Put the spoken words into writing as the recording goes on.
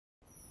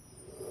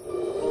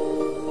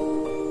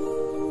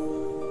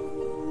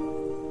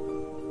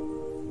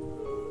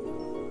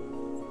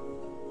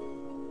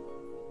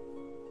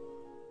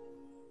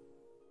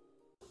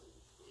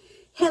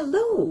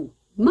Hello,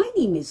 my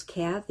name is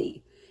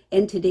Kathy,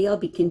 and today I'll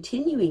be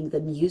continuing the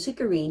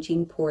music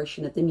arranging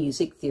portion of the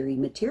music theory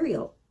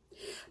material.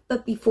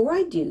 But before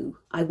I do,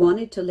 I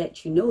wanted to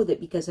let you know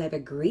that because I have a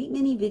great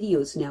many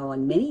videos now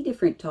on many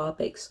different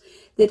topics,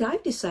 that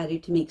I've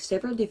decided to make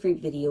several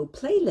different video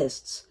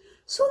playlists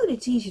so that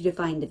it's easy to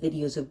find the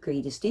videos of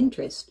greatest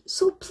interest.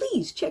 So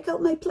please check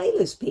out my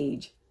playlist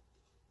page.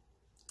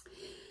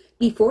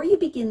 Before you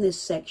begin this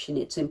section,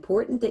 it's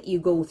important that you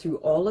go through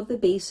all of the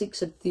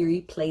basics of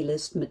theory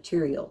playlist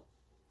material.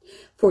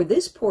 For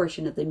this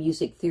portion of the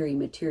music theory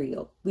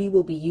material, we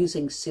will be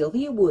using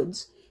Sylvia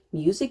Woods'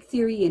 Music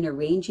Theory and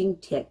Arranging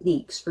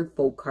Techniques for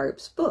Folk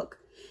Harp's book.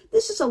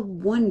 This is a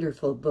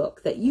wonderful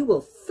book that you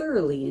will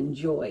thoroughly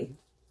enjoy.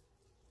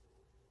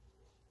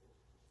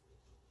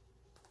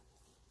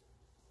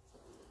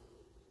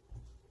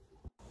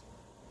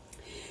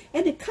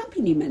 An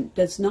accompaniment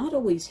does not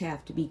always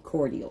have to be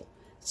cordial.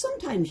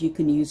 Sometimes you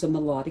can use a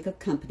melodic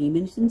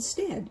accompaniment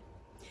instead.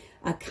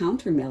 A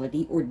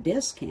countermelody or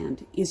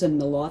descant is a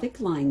melodic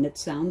line that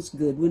sounds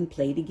good when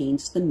played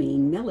against the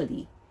main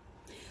melody.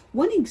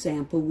 One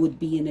example would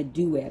be in a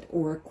duet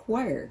or a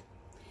choir.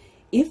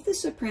 If the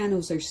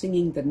sopranos are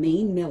singing the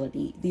main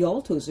melody, the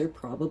altos are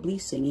probably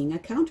singing a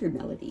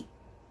countermelody.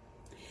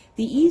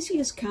 The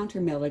easiest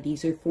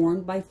countermelodies are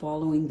formed by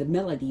following the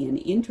melody an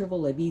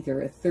interval of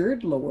either a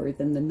third lower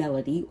than the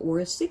melody or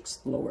a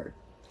sixth lower.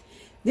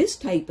 This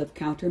type of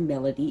counter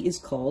melody is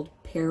called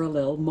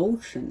parallel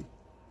motion.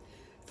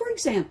 For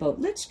example,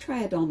 let's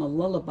try it on a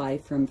lullaby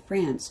from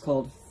France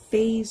called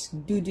Fais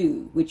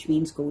Doudou, which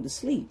means go to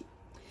sleep,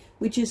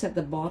 which is at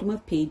the bottom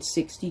of page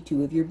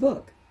 62 of your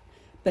book.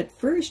 But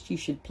first you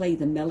should play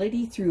the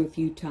melody through a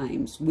few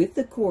times with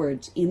the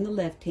chords in the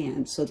left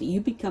hand so that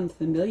you become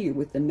familiar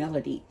with the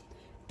melody.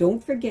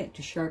 Don't forget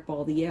to sharp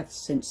all the F's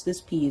since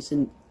this piece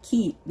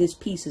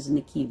is in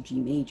the key of G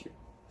major.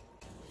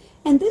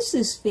 And this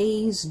is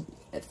Fais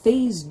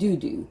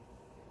Doudou,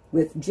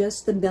 with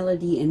just the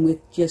melody and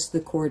with just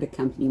the chord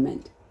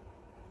accompaniment.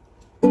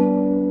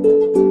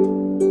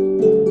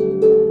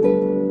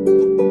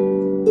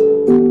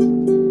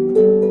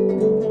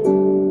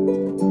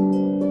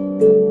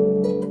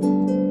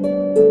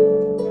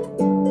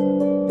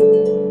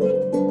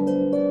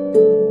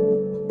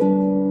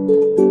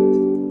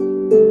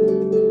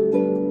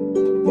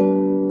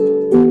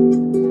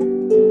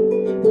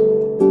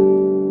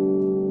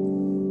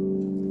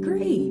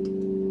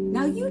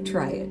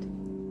 Try it.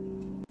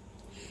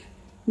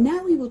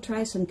 Now we will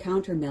try some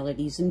counter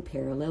melodies in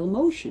parallel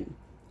motion,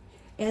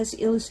 as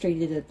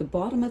illustrated at the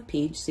bottom of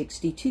page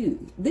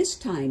 62. This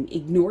time,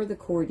 ignore the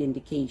chord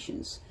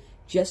indications.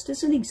 Just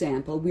as an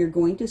example, we are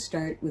going to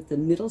start with the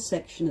middle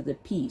section of the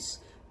piece,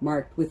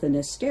 marked with an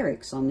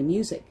asterisk on the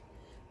music.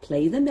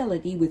 Play the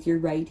melody with your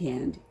right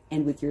hand,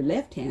 and with your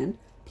left hand,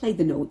 play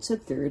the notes a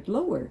third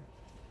lower.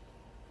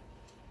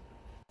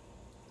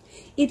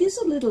 It is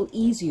a little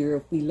easier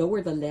if we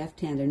lower the left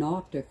hand an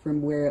octave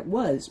from where it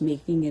was,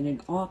 making it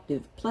an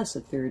octave plus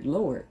a third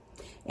lower,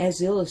 as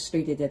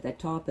illustrated at the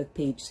top of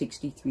page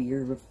 63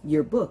 of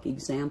your book,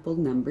 example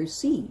number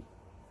C.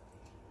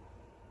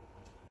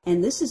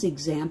 And this is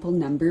example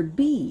number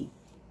B.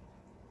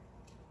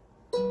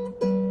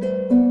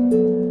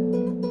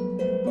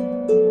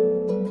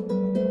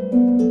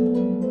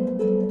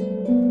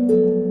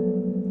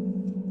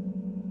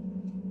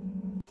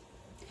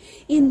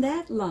 In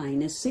that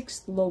line, a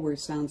sixth lower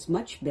sounds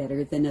much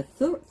better than a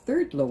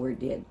third lower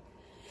did.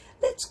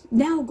 Let's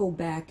now go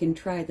back and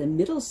try the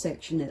middle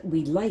section that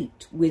we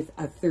liked with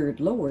a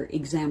third lower,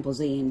 examples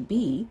A and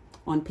B,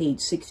 on page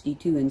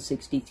 62 and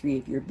 63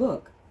 of your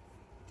book.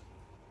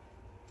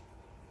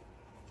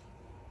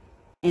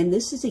 And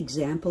this is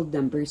example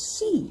number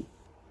C.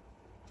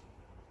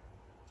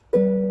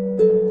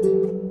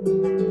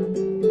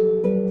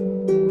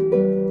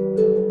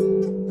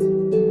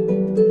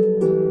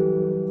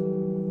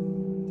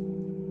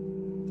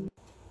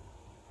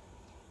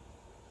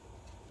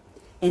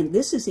 And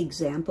this is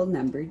example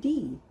number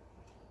D.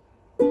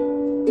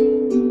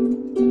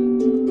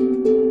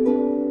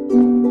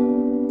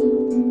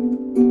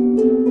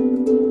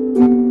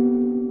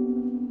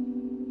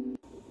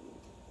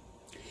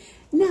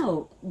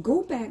 Now,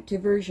 go back to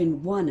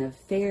version 1 of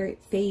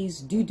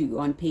Fais Doudou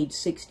on page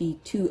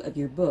 62 of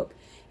your book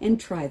and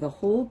try the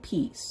whole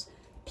piece.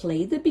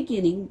 Play the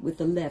beginning with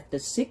the left a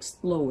sixth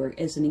lower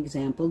as an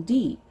example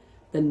D,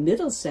 the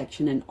middle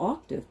section an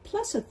octave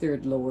plus a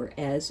third lower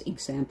as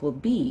example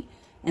B,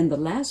 and the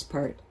last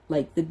part,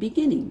 like the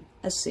beginning,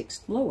 a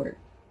sixth lower.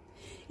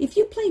 If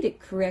you played it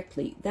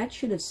correctly, that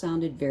should have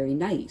sounded very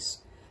nice.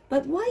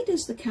 But why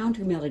does the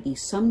counter melody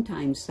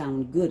sometimes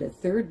sound good a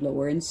third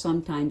lower and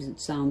sometimes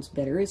it sounds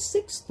better a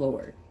sixth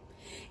lower?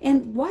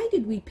 And why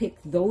did we pick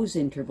those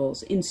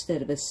intervals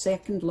instead of a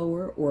second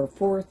lower or a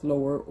fourth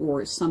lower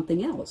or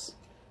something else?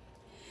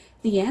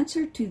 The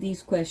answer to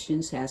these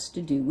questions has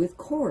to do with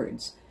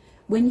chords.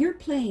 When you're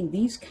playing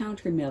these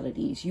counter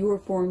melodies, you are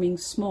forming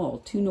small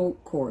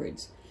two-note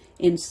chords,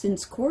 and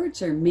since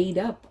chords are made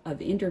up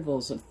of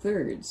intervals of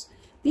thirds,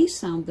 these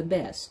sound the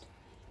best.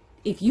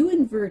 If you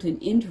invert an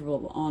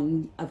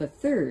interval of a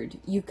third,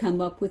 you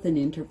come up with an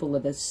interval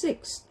of a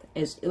sixth,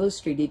 as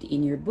illustrated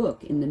in your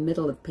book in the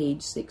middle of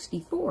page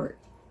 64.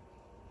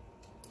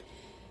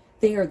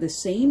 They are the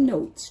same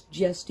notes,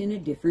 just in a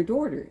different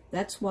order.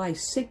 That's why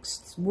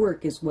sixths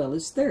work as well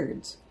as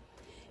thirds.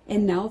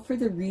 And now for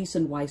the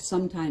reason why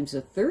sometimes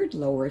a third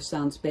lower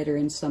sounds better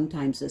and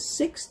sometimes a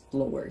sixth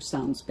lower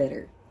sounds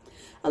better.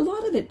 A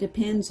lot of it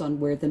depends on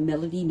where the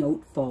melody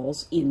note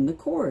falls in the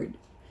chord.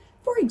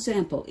 For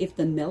example, if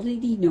the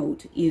melody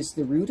note is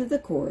the root of the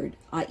chord,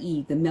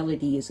 i.e. the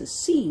melody is a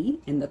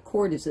C and the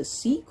chord is a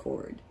C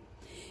chord,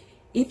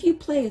 if you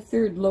play a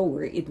third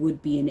lower, it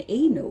would be an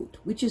A note,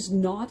 which is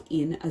not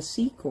in a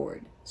C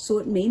chord, so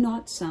it may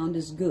not sound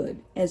as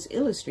good as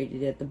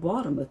illustrated at the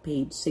bottom of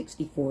page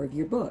 64 of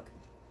your book.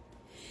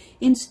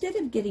 Instead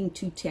of getting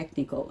too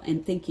technical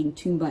and thinking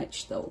too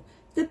much, though,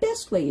 the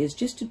best way is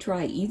just to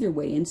try either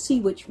way and see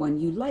which one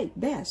you like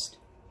best.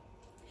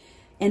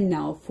 And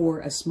now for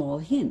a small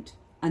hint.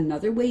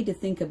 Another way to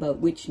think about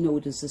which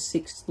note is a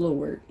sixth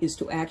lower is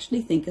to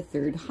actually think a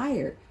third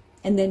higher,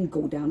 and then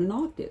go down an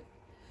octave.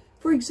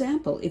 For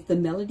example, if the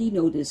melody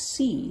note is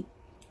C,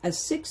 a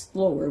sixth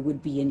lower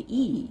would be an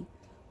E,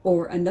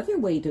 or another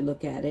way to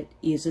look at it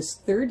is a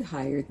third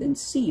higher than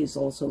C is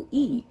also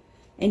E,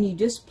 and you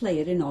just play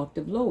it an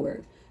octave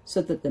lower,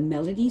 so that the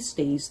melody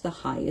stays the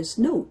highest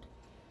note.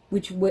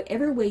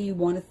 Whichever way you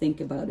want to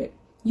think about it,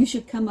 you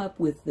should come up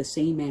with the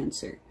same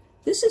answer.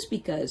 This is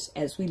because,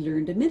 as we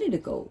learned a minute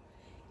ago,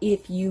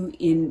 if you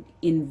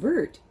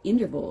invert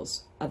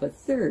intervals of a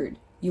third,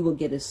 you will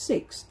get a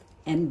sixth,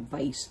 and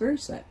vice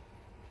versa.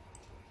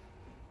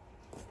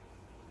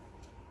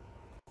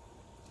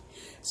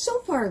 So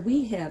far,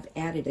 we have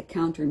added a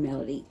counter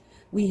melody.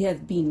 We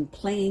have been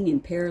playing in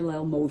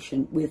parallel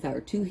motion with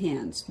our two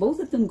hands, both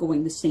of them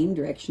going the same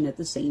direction at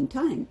the same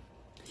time.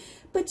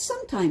 But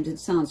sometimes it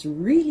sounds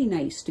really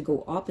nice to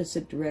go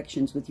opposite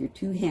directions with your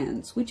two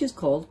hands, which is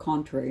called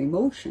contrary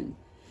motion.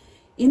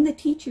 In the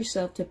Teach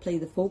Yourself to Play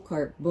the Folk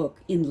Harp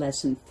book in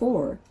Lesson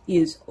 4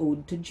 is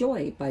Ode to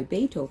Joy by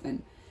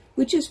Beethoven,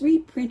 which is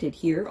reprinted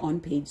here on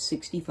page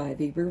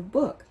 65 of your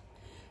book.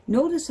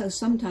 Notice how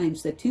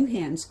sometimes the two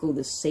hands go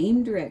the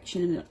same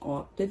direction in an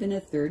octave and a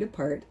third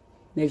apart,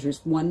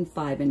 measures 1,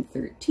 5, and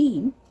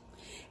 13,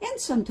 and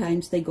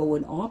sometimes they go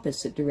in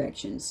opposite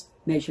directions,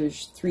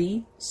 measures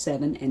 3,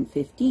 7, and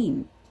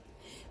 15.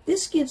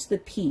 This gives the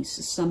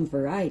piece some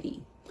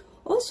variety.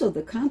 Also,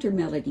 the counter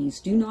melodies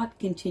do not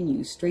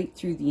continue straight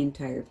through the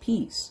entire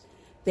piece.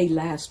 They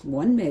last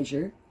one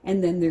measure,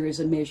 and then there is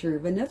a measure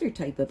of another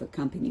type of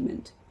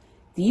accompaniment.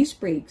 These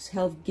breaks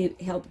help give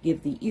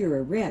the ear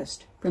a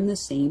rest from the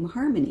same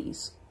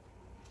harmonies.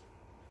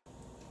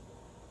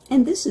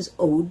 And this is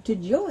Ode to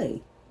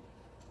Joy.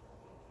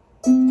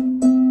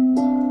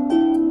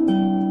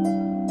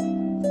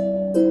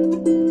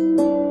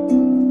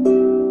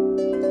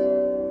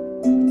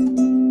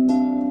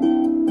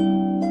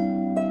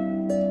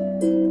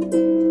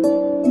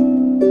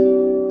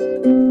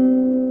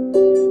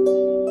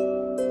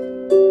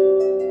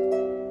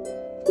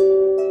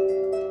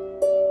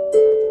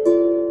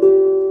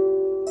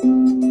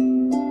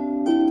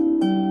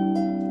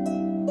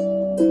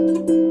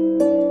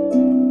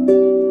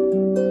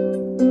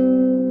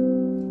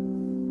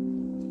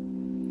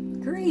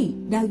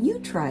 Now you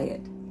try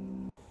it.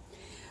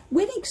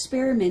 When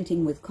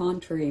experimenting with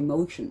contrary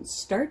motions,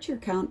 start your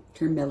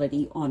counter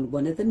melody on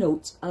one of the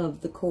notes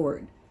of the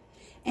chord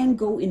and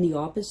go in the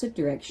opposite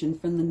direction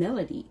from the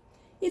melody.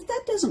 If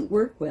that doesn't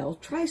work well,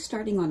 try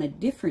starting on a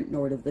different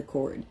note of the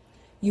chord.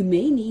 You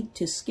may need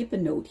to skip a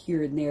note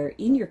here and there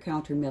in your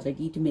counter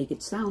melody to make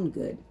it sound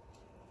good.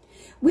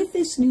 With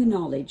this new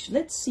knowledge,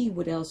 let's see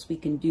what else we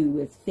can do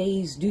with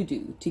phase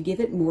doo-doo to give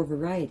it more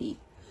variety.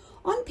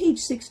 On page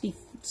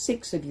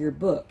 66 of your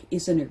book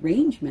is an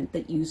arrangement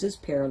that uses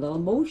parallel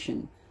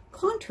motion,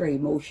 contrary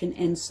motion,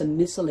 and some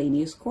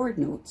miscellaneous chord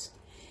notes.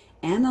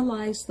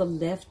 Analyze the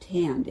left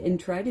hand and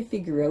try to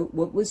figure out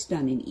what was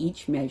done in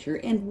each measure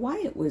and why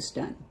it was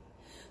done.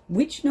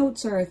 Which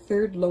notes are a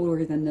third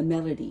lower than the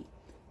melody?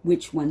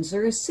 Which ones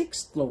are a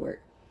sixth lower?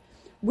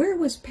 Where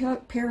was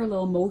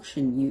parallel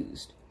motion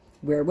used?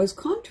 Where was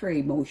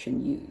contrary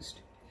motion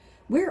used?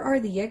 Where are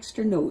the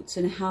extra notes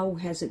and how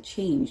has it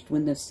changed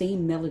when the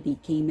same melody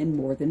came in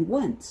more than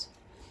once?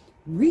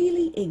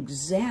 Really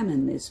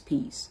examine this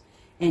piece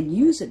and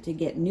use it to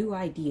get new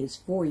ideas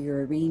for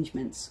your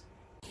arrangements.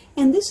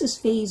 And this is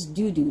phase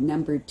doo-doo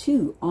number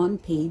 2 on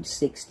page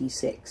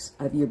 66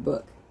 of your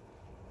book.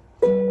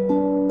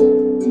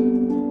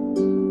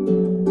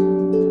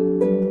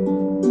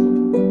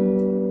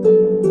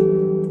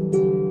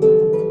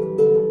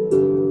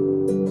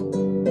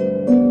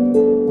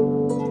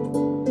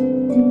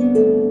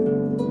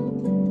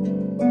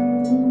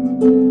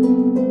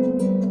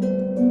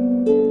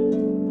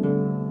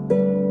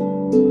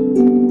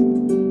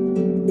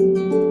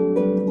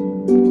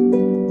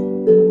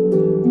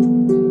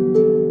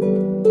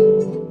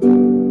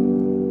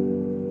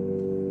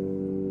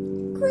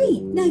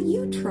 Great, now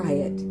you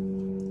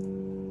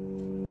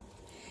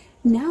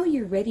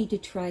ready to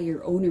try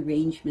your own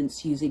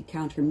arrangements using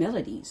counter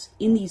melodies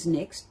in these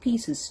next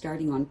pieces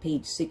starting on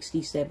page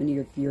 67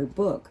 of your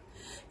book,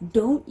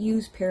 don't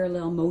use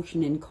parallel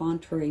motion and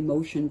contrary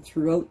motion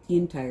throughout the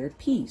entire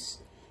piece,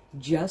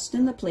 just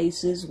in the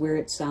places where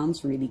it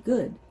sounds really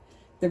good.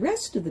 The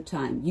rest of the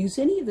time, use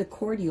any of the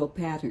chordial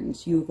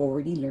patterns you have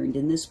already learned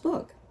in this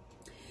book.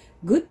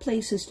 Good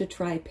places to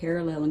try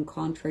parallel and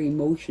contrary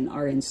motion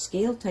are in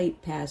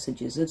scale-type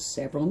passages of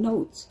several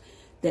notes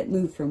that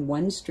move from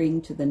one string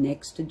to the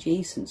next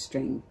adjacent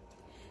string.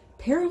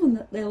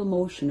 Parallel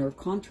motion or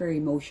contrary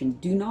motion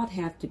do not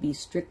have to be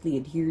strictly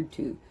adhered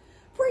to.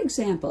 For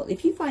example,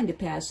 if you find a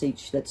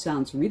passage that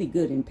sounds really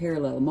good in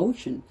parallel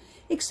motion,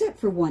 except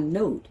for one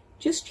note,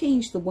 just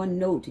change the one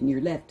note in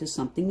your left to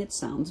something that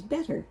sounds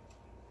better.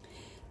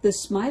 The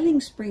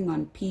Smiling Spring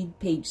on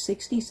page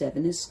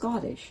 67 is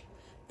Scottish.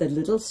 The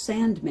Little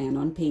Sandman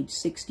on page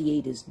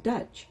 68 is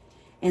Dutch.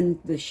 And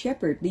The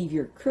Shepherd Leave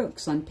Your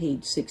Crooks on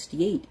page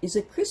 68 is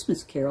a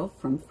Christmas carol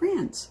from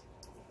France.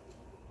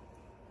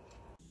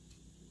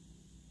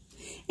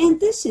 And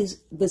this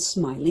is The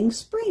Smiling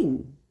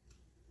Spring.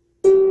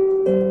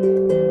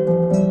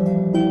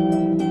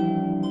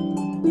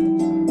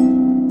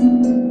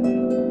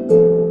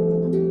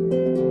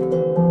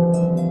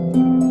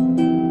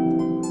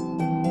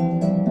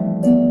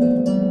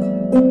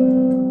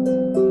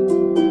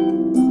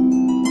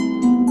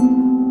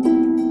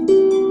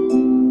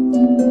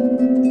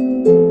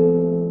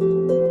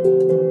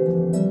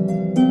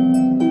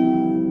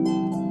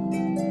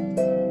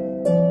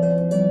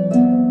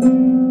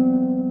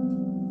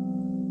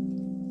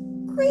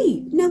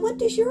 Great! Now what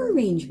does your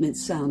arrangement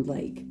sound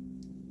like?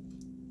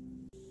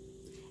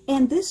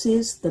 And this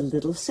is The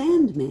Little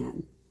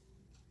Sandman.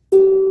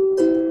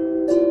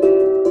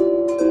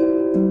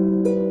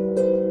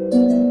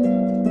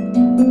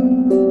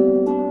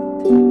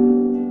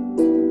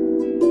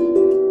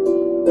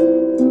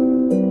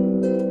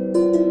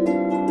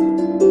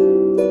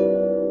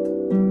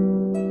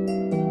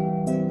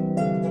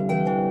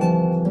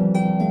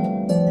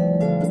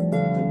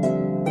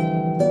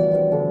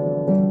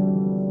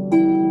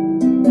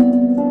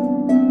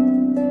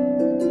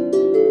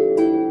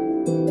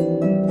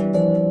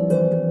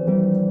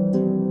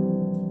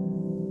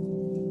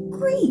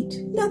 Great!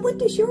 Now what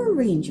does your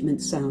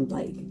arrangement sound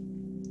like?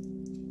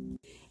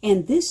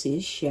 And this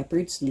is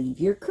Shepherds Leave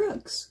Your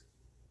Crooks.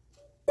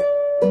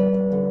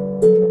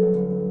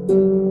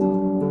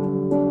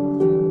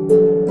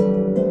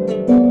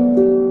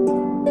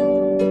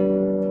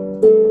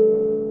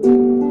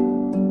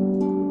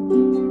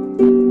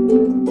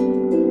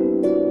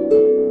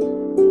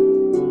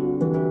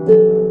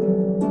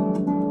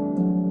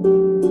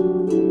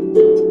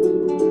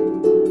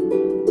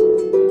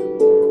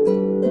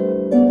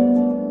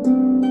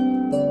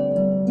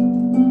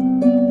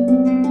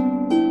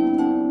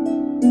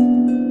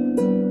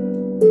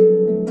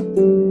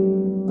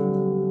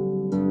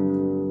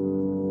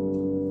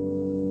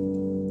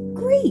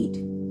 Great!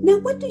 Now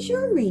what does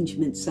your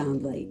arrangement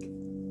sound like?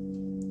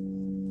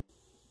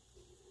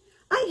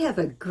 I have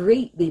a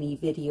great many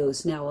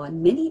videos now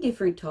on many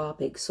different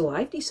topics, so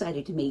I've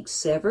decided to make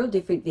several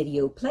different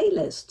video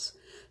playlists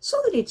so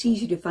that it's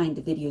easier to find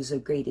the videos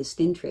of greatest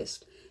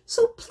interest.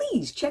 So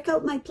please check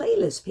out my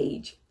playlist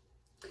page.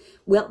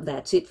 Well,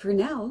 that's it for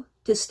now.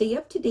 To stay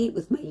up to date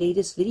with my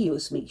latest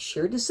videos, make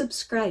sure to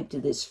subscribe to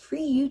this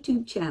free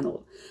YouTube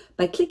channel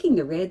by clicking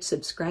the red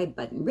subscribe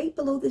button right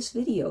below this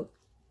video.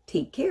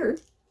 Take care.